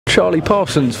Charlie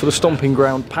Parsons for the Stomping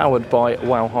Ground, powered by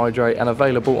Wow Hydrate and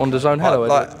available on DAZN. Hello,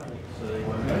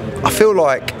 I feel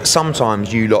like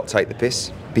sometimes you lot take the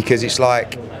piss, because it's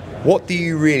like, what do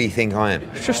you really think I am?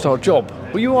 It's just our job.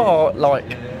 Well, you are,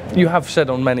 like, you have said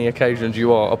on many occasions,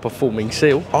 you are a performing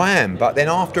seal. I am, but then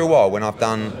after a while, when I've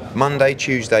done Monday,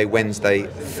 Tuesday, Wednesday,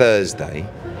 Thursday,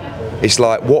 it's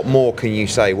like, what more can you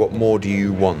say? What more do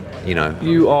you want, you know?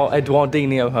 You are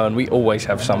Eduardinho Hearn. We always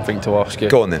have something to ask you.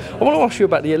 Go on then. I want to ask you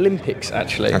about the Olympics,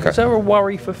 actually. Okay. Is there a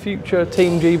worry for future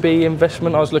Team GB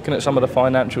investment? I was looking at some of the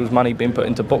financials, money being put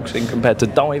into boxing compared to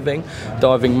diving.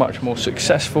 Diving much more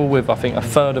successful with, I think, a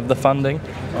third of the funding.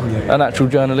 An actual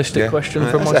journalistic question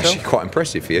from myself. That's actually quite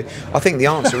impressive for you. I think the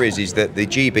answer is that the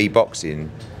GB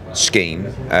boxing scheme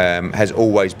has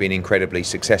always been incredibly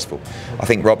successful. I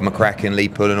think Rob McCracken, Lee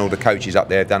Pull and all the coaches up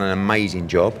there have done an amazing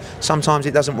job. Sometimes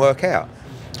it doesn't work out.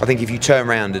 I think if you turn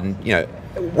around and, you know,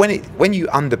 when you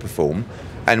underperform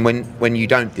and when you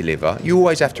don't deliver, you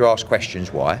always have to ask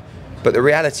questions why. But the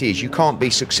reality is you can't be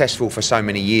successful for so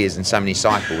many years and so many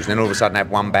cycles and then all of a sudden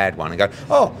have one bad one and go,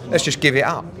 oh, let's just give it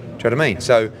up. Do you know what I mean?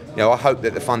 So, you know, I hope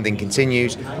that the funding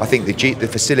continues. I think the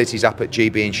facilities up at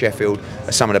GB in Sheffield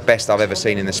are some of the best I've ever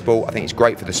seen in the sport. I think it's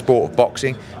great for the sport of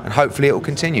boxing, and hopefully it will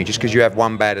continue. Just because you have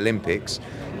one bad Olympics,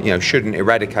 you know, shouldn't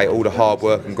eradicate all the hard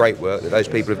work and great work that those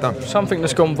people have done. Something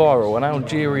that's gone viral, an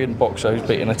Algerian boxer who's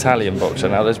beat an Italian boxer.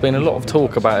 Now, there's been a lot of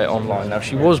talk about it online. Now,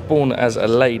 she was born as a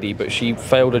lady, but she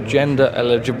failed a gender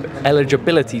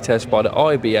eligibility test by the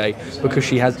IBA because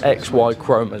she has XY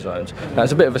chromosomes. Now,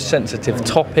 it's a bit of a sensitive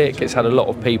topic. It's had a lot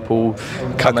of people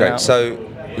coming out. So,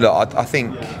 look, I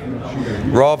think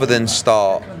rather than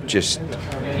start just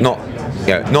not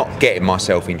getting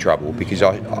myself in trouble, because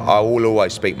I will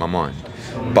always speak my mind,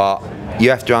 but you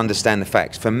have to understand the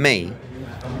facts. For me,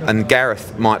 and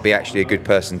Gareth might be actually a good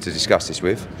person to discuss this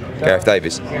with, Gareth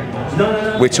Davies.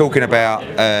 We're talking about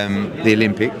the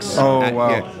Olympics. Oh, wow.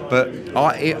 Yeah, but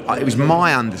it was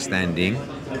my understanding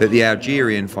that the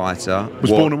Algerian fighter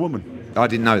was born a woman. I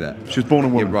didn't know that. She was born a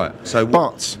woman. Yeah, right. So,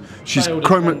 but she's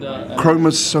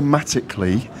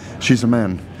chromosomatically, she's a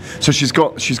man. So she's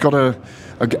got a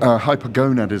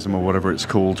hypergonadism, or whatever it's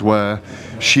called, where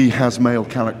she has male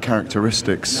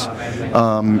characteristics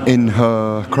in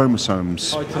her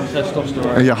chromosomes. Heightened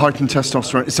testosterone. Yeah, heightened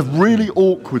testosterone. It's a really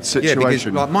awkward situation. Yeah, because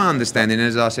like, my understanding,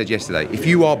 as I said yesterday, if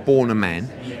you are born a man,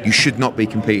 you should not be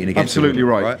competing against Absolutely a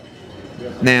woman, right.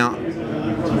 Now,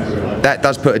 that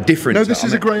does put a difference. No, this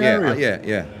is a grey area.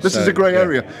 Yeah. This is a grey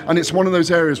area, and it's one of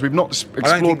those areas we've not explored before.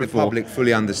 I don't think the public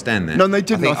fully understand that. No, they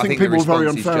didn't. I think people were very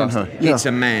unfair on her. Yeah. It's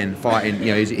a man fighting.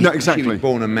 You know, no, exactly. She was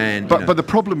born a man. But the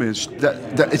problem is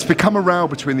that it's become a row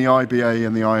between the IBA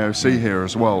and the IOC here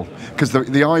as well, because the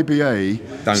IBA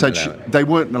said they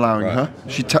weren't allowing her.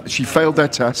 She failed their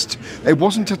test. It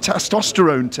wasn't a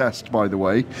testosterone test, by the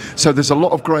way. So there's a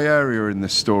lot of grey area in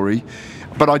this story.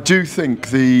 But I do think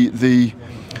it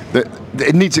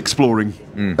needs exploring,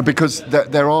 because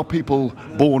there are people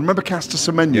born. Remember Caster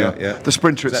Semenya, the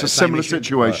sprinter? It's a similar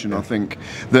situation, I think.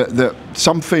 That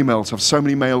some females have so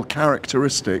many male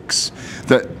characteristics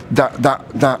that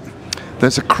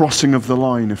there's a crossing of the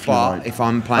line, if you like. If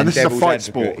I'm playing devil's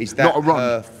advocate, is that not a run.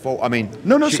 her fault? I mean,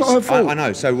 no, it's not her fault. I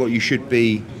know. So what you should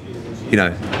be, you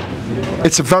know.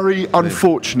 It's a very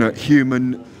unfortunate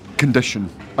human condition.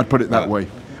 I'd put it that way.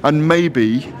 And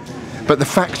maybe. But the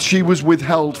fact she was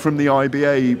withheld from the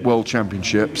IBA World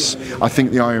Championships, I think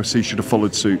the IOC should have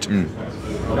followed suit.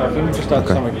 Can we just add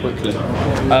something quickly?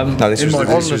 No, this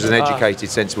was an educated,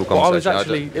 sensible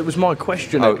conversation. It was my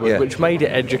question, Edward, which made it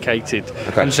educated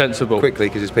and sensible. Quickly,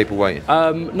 because there's people waiting.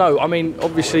 No, I mean,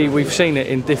 obviously we've seen it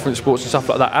in different sports and stuff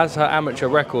like that. As her amateur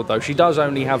record, though, she does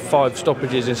only have 5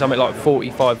 stoppages in something like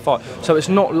 45 fights. So it's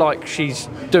not like she's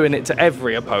doing it to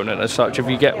every opponent as such, if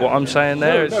you get what I'm saying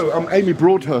there. No, Amy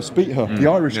Broadhurst beat her. The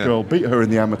Irish girl beat her in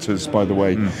the amateurs, by the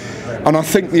way. And I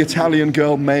think the Italian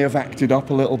girl may have acted up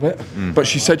a little bit, but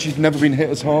she said she'd never been hit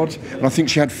as hard, and I think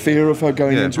she had fear of her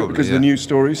going into it because of the news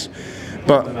stories.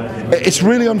 But it's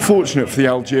really unfortunate for the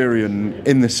Algerian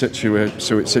in this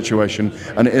situation,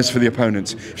 and it is for the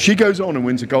opponents. If she goes on and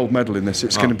wins a gold medal in this,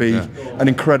 it's going to be an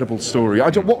incredible story.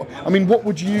 What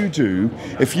would you do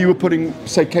if you were putting,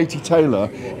 say, Katie Taylor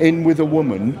in with a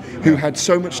woman who had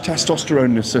so much testosterone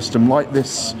in the system, like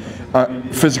this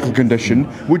physical condition?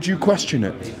 Would you question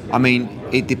it? I mean,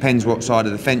 it depends what side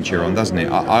of the fence you're on, doesn't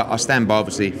it? I stand by,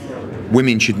 obviously,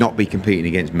 women should not be competing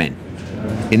against men.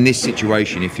 In this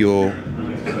situation, if you're,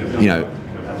 you know,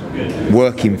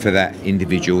 working for that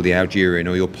individual, the Algerian,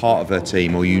 or you're part of her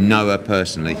team, or you know her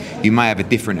personally, you may have a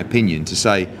different opinion to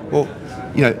say, well,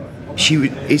 you know,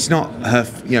 It's not her.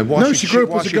 You know, why No, should she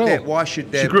grew up as a girl. Why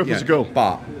should there? She grew up you as a know, girl.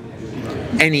 But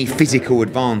any physical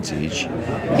advantage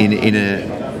in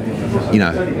a, you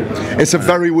know, it's a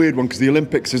very weird one because the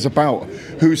Olympics is about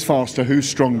who's faster, who's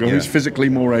stronger, who's physically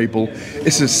more able.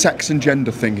 It's a sex and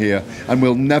gender thing here, and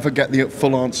we'll never get the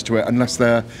full answer to it unless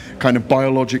they're kind of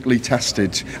biologically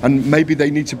tested. And maybe they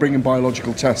need to bring in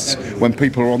biological tests when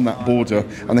people are on that border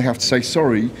and they have to say,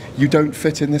 sorry, you don't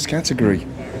fit in this category.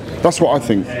 That's what I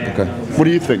think. Okay. What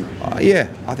do you think?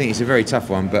 Yeah, I think it's a very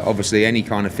tough one, but obviously any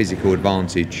kind of physical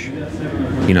advantage,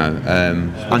 you know,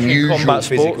 unusual combat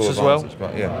physical sports as well, advantage,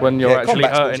 but, yeah. when you're actually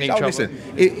combat hurting sports. each other.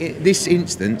 Listen, this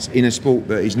instance in a sport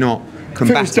that is not combative. If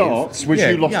it was darts, which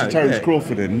you lost to Terence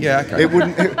Crawford in, okay. it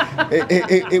wouldn't.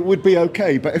 It would be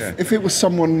okay. But if it was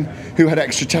someone who had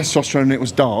extra testosterone and it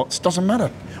was darts, doesn't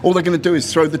matter. All they're going to do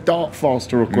is throw the dart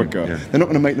faster or quicker. They're not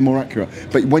going to make them more accurate.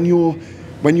 But when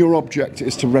your object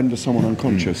is to render someone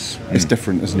unconscious, it's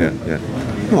different, isn't it?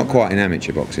 Yeah. Not quite in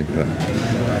amateur boxing, but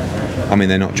I mean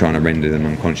they're not trying to render them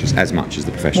unconscious as much as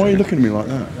the professional. Why are you looking at me like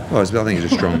that? Well, I think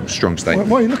it's a strong statement.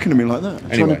 Why are you looking at me like that?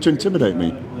 Anyway. Trying to intimidate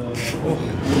me?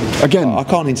 Again, I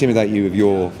can't intimidate you with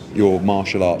your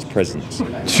martial arts presence.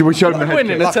 should we show him the head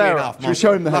winning kick? a terror. Should we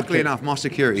show him the head Luckily kick? enough, my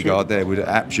security guard there would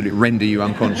absolutely render you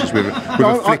unconscious with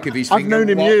a flick of his finger. I've known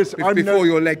him years. Before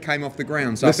your leg came off the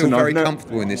ground, so Listen, I feel very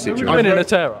comfortable in this situation. Winning a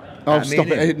terror. Oh, stop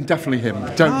me it! Definitely him.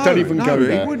 Don't even go he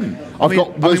there. wouldn't.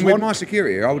 There's with one. my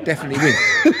security, I would definitely win.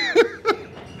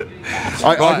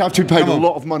 I'd have to pay a Come on.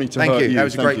 lot of money to Thank hurt you. you. That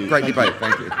was a Thank you. great debate.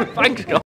 Thank you. Thanks, guys.